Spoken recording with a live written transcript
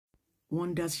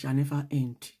wonders shall never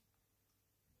end.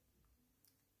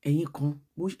 Ẹ̀yin kan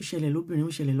bó ṣẹlẹ̀ lóbìnrin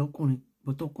ó ṣẹlẹ̀ lọ́kùnrin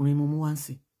but ọkùnrin mo mú wá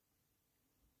ńsìn.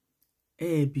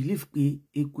 Believe pé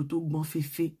eku tó gbọ́n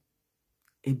féfé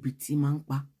ẹ̀bì tí máa ń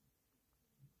pa.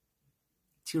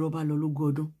 Tí irọ́ bá lọ lógún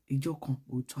ọdún ìjọ kan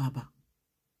òótọ́ àbá.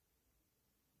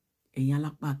 Ẹ̀yin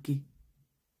alápá ké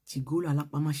jigolo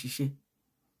alápá má ṣiṣẹ́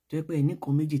tó yẹ pé ẹnì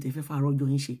kan méjì tẹ́ fẹ́ fàárọ̀ ọjọ́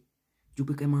yín ṣe ju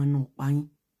pé kẹ́ máa ná ọ̀pá yín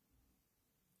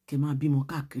kẹ́ máa bímọ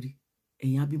káàkiri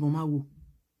ẹ̀yin abímọ má wò.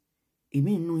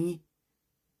 Èmi nínú yín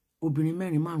obìnrin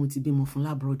 4-5 ti bímọ fún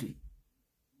lábúròdì.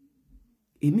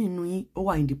 Èmi nínú yín ó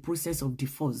wà in the process of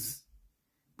divorce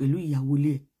pẹ̀lú ìyàwó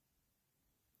ilé ẹ̀.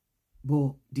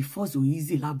 But divorce ò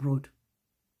easy lábúròdì.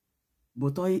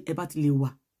 But ẹ bá ti lè wà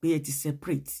pé ẹ ti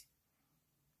separate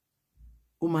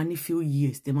ó máa ní few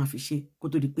years tẹ́ máa fi ṣe kó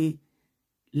tó di pé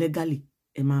legally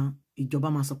ìjọba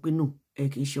máa sọ pé no ẹ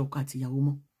kì í ṣe ọkọ àti ìyàwó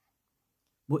mọ́.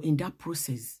 But in that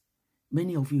process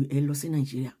many of you ẹ lọ sí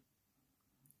Nàìjíríà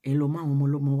ẹ lọ máa wọn ọmọ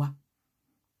ọlọ́mọ wá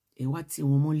ẹ wá tí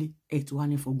wọn mọ́lé ẹ tó wá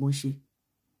ní fọgbọ́n ṣe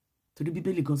torí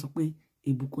Bíbélì gan sọ pé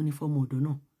ìbùkún ní fọ́mọ ọ̀dọ̀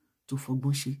náà tó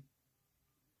fọgbọ́n ṣe.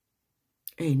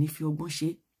 Ẹ ní fi ọgbọ́n ṣe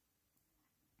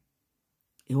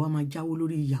ẹ wá máa jáwó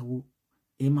lórí ìyàwó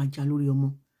ẹ máa já lórí ọmọ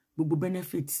gbogbo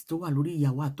benefits tó wà lórí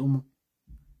ìyàwó àtọmọ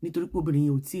nítorí pé obìnrin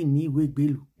yẹn ò tí ì ní ìwé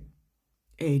ìgbélú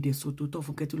ẹ̀ẹ́dẹ̀ sọ tó tọ́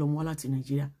fún kẹ́tù lọ́mọ wá láti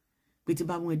Nàìjíríà pé tí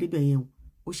bá mú ẹ débẹ̀ yẹn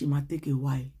ó sì máa take a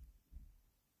while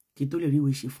kí tó lè rí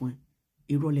ìwé ṣe fún ẹ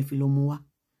irọ́ lẹ fi lọ mú wá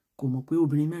kò mọ̀ pé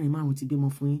obìnrin 4-5 ti bímọ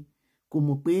fún yín kò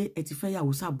mọ̀ pé ẹ ti fẹ́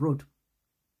yàwó abroad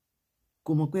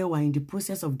kò mọ̀ pé ẹ wà in the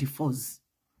process of divorce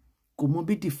kò mọ̀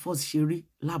bí divorce ṣe rí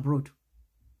labroad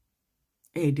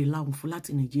ẹ̀ẹ́dẹ̀ láwọn fún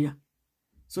láti Nàìjíríà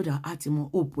so that a ti mọ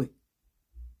hope ẹ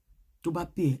tó bá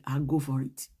pay ẹ á go for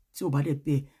it tí ò bá dẹ̀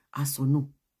pay ẹ á sọ no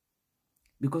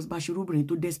because bá ṣe rúbìnrin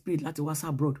tó desperate láti wá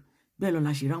abroad bẹ́ẹ̀ lọ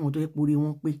la ṣe ráwọn tó yẹ porí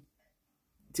wọn pé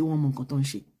tí wọ́n mọ nǹkan tó ń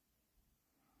ṣe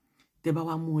tẹ́ bá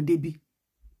wá mú wọn débí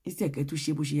ìsẹ̀kẹ́ tó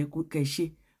ṣe bó ṣe yẹ kẹ́ ṣe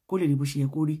kó lè rí bó ṣe yẹ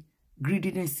kó rí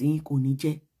greediness yín kò ní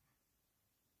jẹ́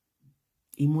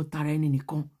ìmọ̀tara ẹni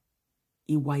nìkan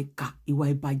ìwà ìkà ìwà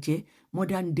ìbàjẹ́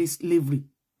modern day slavery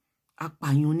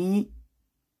apààyàn níyìn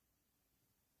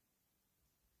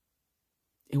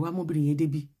ẹ wá mọ́bìnrin yẹn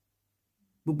débí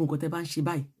gbogbo nǹkan tẹ́ bá ń ṣe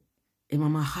báyìí ẹ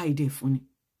máa hide ẹ̀ fún ni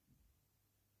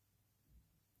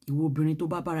ìwọ obìnrin tó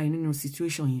bá bára ẹ nínú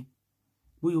situation yẹn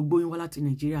bóyá o gbóyún wá láti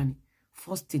Nàìjíríà ni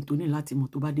first thing tó ní láti mọ̀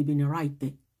tó bá débi ni right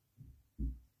ẹ̀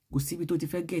kò síbi tó ti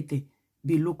fẹ́ gẹ̀tẹ̀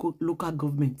bí local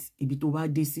government ibi tó bá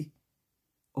dé sí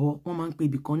or wọ́n máa ń pe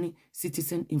ibì kan ní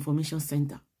citizen information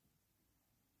center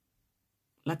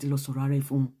láti lọ sọ̀rọ̀ ara ẹ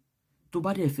fún wọn tó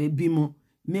bá dẹ̀ fẹ́ bímọ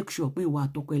make sure pé ìwà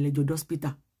àtọkọ ẹlẹ́jọ́ dọ́spítà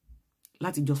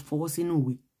láti jọ fọwọ́ sínú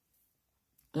ìwé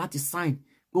láti sign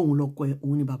pé òun lọkọ ẹ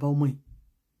òun ni bàbá ọmọ ẹ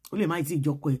ó lè má ì tí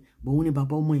ìjọkọ ẹ bọ̀ òun ni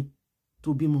bàbá ọmọ ẹ tó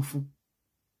bímọ fún.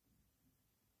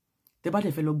 Tẹ́ bá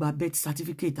dẹ̀ fẹ́ lọ gba birth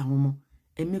certificate àwọn ọmọ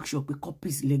ẹ make sure pé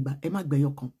copies lẹ gbà ẹ má gbẹ̀yọ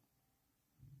kan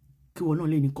kí wọn náà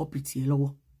lè ní copy tiẹ̀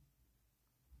lọ́wọ́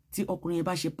tí ọkùnrin yẹn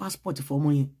bá ṣe passport fọmọ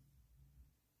yẹn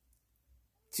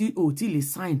tí o ti lè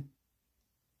sign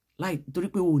láì torí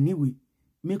pé o ò níwèé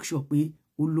make sure pé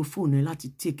o lo fóònù ẹ láti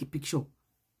take a picture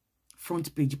front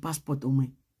page passport ọmọ ẹ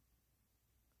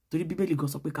torí Bíbélì gan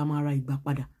sọ pé ká máa ra ìgbà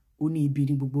padà ó ní ibi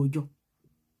ní gbogbo ọjọ́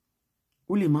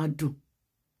ó lè máa dùn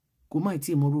kó má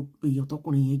tí ì mọ èèyàn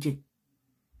tọkùnrin yẹn jẹ́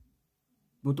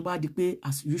bó tó bá di pé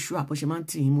as usual bó ṣe máa ń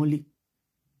tì yín mọ́lé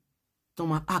tó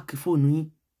máa hack fóònù yín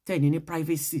tẹ̀ní ní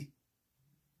privacy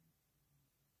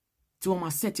tí wọ́n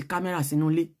máa set camera sínú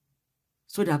ilé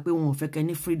sódà pé wọn ò fẹ́ kẹ́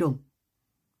ní freedom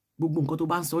gbogbo nǹkan tó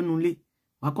bá ń sọ nínú ilé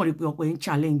wàá kàn rí pé ọkọ yẹn ń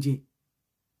challenge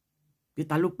pé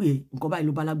ta ló pè é nǹkan báyìí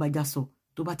ló bá lágbájá sọ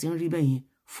tó bá ti ń rí bẹ́ẹ̀ yẹn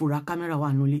fura camera wà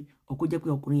nínú ilé ọkọ jẹ́ pé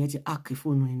ọkùnrin yẹn ti hack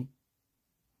fóònù ẹni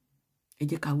ẹ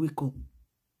jẹ́ ká wake up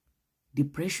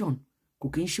depression kò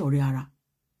kí ń ṣọ̀rẹ́ ara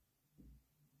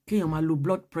kéèyàn máa lo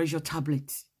blood pressure tablet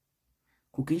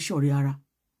kò kí ń ṣọ̀rẹ́ ara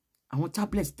àwọn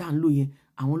tablet tá à ń lò yẹn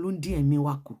àwọn ló ń dín ẹ̀mí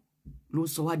wa kù ló ń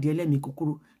sọ wá di ẹlẹ́mìí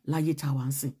kúkúrú láyé tá a wá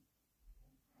ń sìn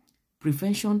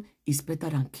prevention is better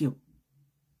than cure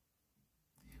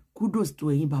kudos to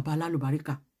ẹ̀yin bàbá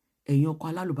alálùbáríkà ẹ̀yin ọkọ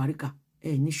alálùbáríkà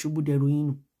ẹ̀ ní ṣubú dẹrù yín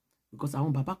nù because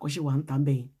àwọn bàbá kan ṣe wà ń tà ń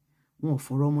bẹ̀yìn wọn ò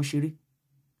fọ̀rọ̀ ọmọ ṣeré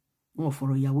wọn ò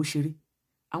fọ̀rọ̀ ìyàwó ṣeré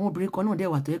àwọn obìnrin kan náà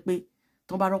dẹ̀ wà tó yẹ pé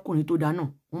tán bá rọ́kùnrin tó dáa náà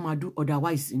wọ́n máa do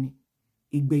otherwise ni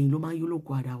ìgbẹ̀yìn ló máa ń yó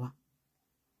lóko àdá wa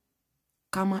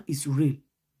karma is real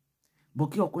bọ̀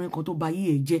kí ọkùnrin kan tó ba yí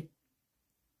ẹ̀ jẹ́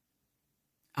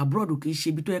abroad kì í ṣe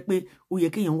ibi tó yẹ pé ó yẹ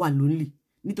kéèyàn wà lonely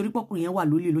nítorí pọ́kùnrin yẹn wà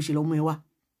lonely ló ṣe lọ́mọ ẹ wá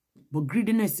but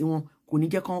greediness wọn kò ní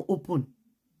jẹ́ kán open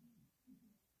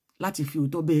láti fi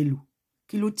òótọ́ bẹ́ẹ̀ lò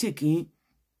kí ló tèkì yín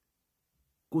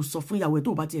kò sọ fún ìyàwó ẹ̀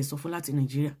tó bá tiẹ̀ sọ fún láti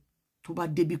Nàìjíríà tó bá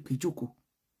débi pé jókòó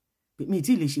mi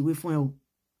tí lè ṣèwé fún ẹ o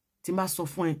tí n bá sọ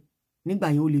fún ẹ nígbà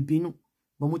yẹn o lè bínú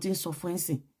bọ̀ mo ti ń sọ fún ẹ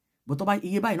sìn bọ̀ tó bá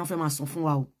iye báyìí náà fẹ́ máa san fún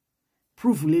wa o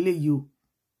proof lélẹ́yìí o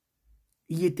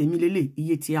iye tèmi lélẹ̀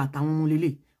iye tí àtàwọn ọmọ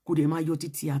lélẹ̀ kò dẹ̀ máa yọ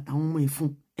títí àtàwọn ọmọ ẹ̀ fún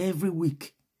every week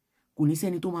kò ní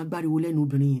sẹ́ni tó máa gbáriwo lẹ́nu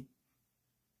obìnrin yẹn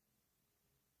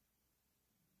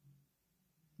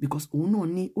because òun náà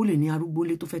ní ó lè ní arúgbó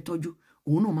lé tó fẹ́ tọ́jú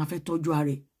òun náà máa fẹ́ tọ́jú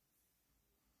ara ẹ̀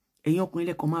ẹ̀yin ọkùnrin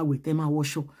lẹ́kọ̀ọ́ máa wẹ̀ tẹ́ máa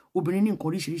wọṣọ obìnrin ní nǹkan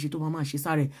oríṣiríṣi tó máa ṣe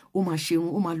sára ẹ̀ ó máa ṣe irun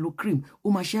ó máa lo cream ó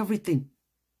máa ṣe everything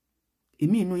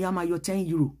èmi inú ya máa yọ 10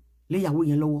 euro léyàwó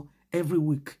yẹn lọ́wọ́ every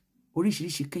week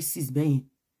oríṣiríṣi cases bẹ́ẹ̀ yẹn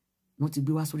wọ́n ti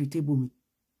gbé wá sórí table mi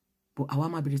but àwa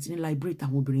máa bẹ̀rẹ̀ sí ní liberate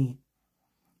àwọn obìnrin yẹn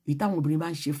èyí táwọn obìnrin bá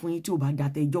ń ṣe fún yín tí ò bá da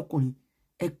tẹ ẹjọ́kùnrin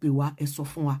ẹ pè wá ẹ sọ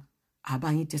fún wa àbá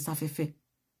yín tẹ sáfẹ́fẹ́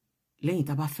lẹ́yìn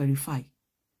tá a bá verify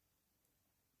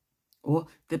or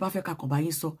tẹ bá fẹ́ kakọ̀ bá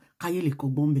yín sọ káyé lè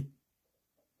kọ́gbọ́n bẹ̀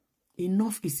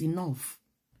enough is enough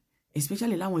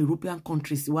especially láwọn European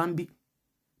countries wá ń bí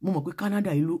mo mọ̀ pé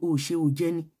Canada ìlú òṣè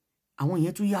òjẹ́ ni àwọn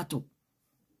yẹn tún yàtọ̀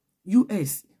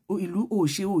US ìlú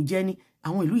òṣè òjẹ́ ni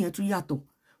àwọn ìlú yẹn tún yàtọ̀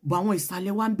bọ̀ àwọn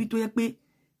ìsàlẹ̀ wá ń bí tó yẹ pé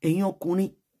ẹ̀yin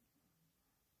ọkùnrin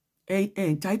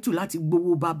entitled láti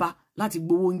gbowó bàbá láti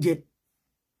gbowó oúnjẹ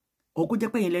ọkọ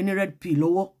jẹ́ pé yẹn lẹ́ni red pill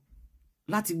lọ́wọ́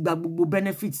láti gba gbogbo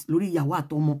benefits lórí ìyàwó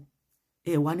àtọmọ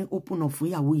ẹ wá ní open up fún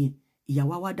ìyàwó yẹn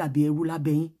ìyàwó wa dàbí ẹrú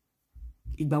lábẹ́ yín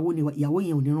ìgbà wo ni ìyàwó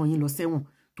yẹn ò ní rán yín lọ sẹ́wọ̀n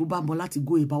tó bá mọ láti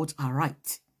go about her right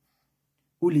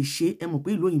o lè ṣe ẹ mọ̀ pé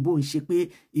ìlú òyìnbó ń ṣe pé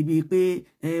ibi pé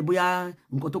bóyá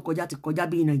nǹkan tó kọjá ti kọjá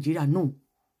bí Nàìjíríà no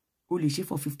o lè ṣe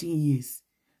for 15 years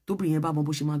tóbìnrin yẹn bá mọ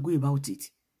bó ṣe máa go about it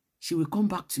she will come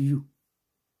back to you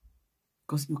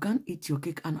because you can't eat your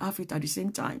cake and have it at the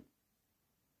same time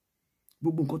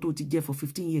gbogbo nǹkan tó ti jẹ for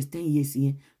 15 years 10 years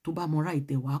yẹn tó bá mọ right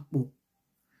ẹ̀ wá pọ̀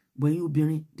bọ̀yìn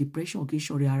obìnrin depression kì í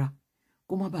ṣọ̀rẹ́ ara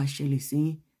kó má bàa ṣẹlẹ̀ sí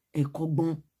yín ẹ̀kọ́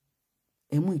gbọ́n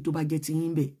ẹ̀mú ìtó bá jẹ́ ti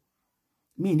yín bẹ̀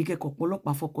mí ní kẹ́kọ̀ọ́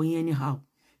pọlọ́pàá fọkọ yín anyhow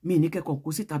mí ní kẹ́kọ̀ọ́ kó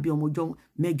sì tàbí ọmọ ọjọ́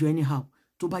mẹ́jọ anyhow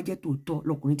tó bá jẹ́ tòótọ́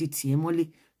lọkùnrin ti tì ẹ́ mọ́lé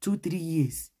 2-3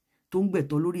 years tó ń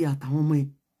gbẹ̀tọ́ lórí àtàwọn ọmọ ẹ̀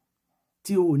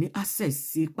tí o ò ní access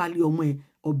sí pálí ọmọ ẹ̀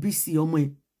ọ̀bísí ọmọ ẹ̀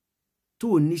tó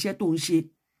ò níṣẹ́ tó ń ṣe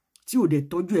tí ò dẹ̀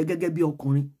tọ́jú ẹ gẹ́gẹ́ bí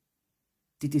ọkùnrin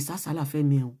tètè sásàlà fẹ́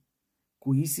mi ẹ̀ kò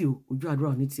yí sí o ojú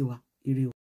àdúrà ní tiwa ire o.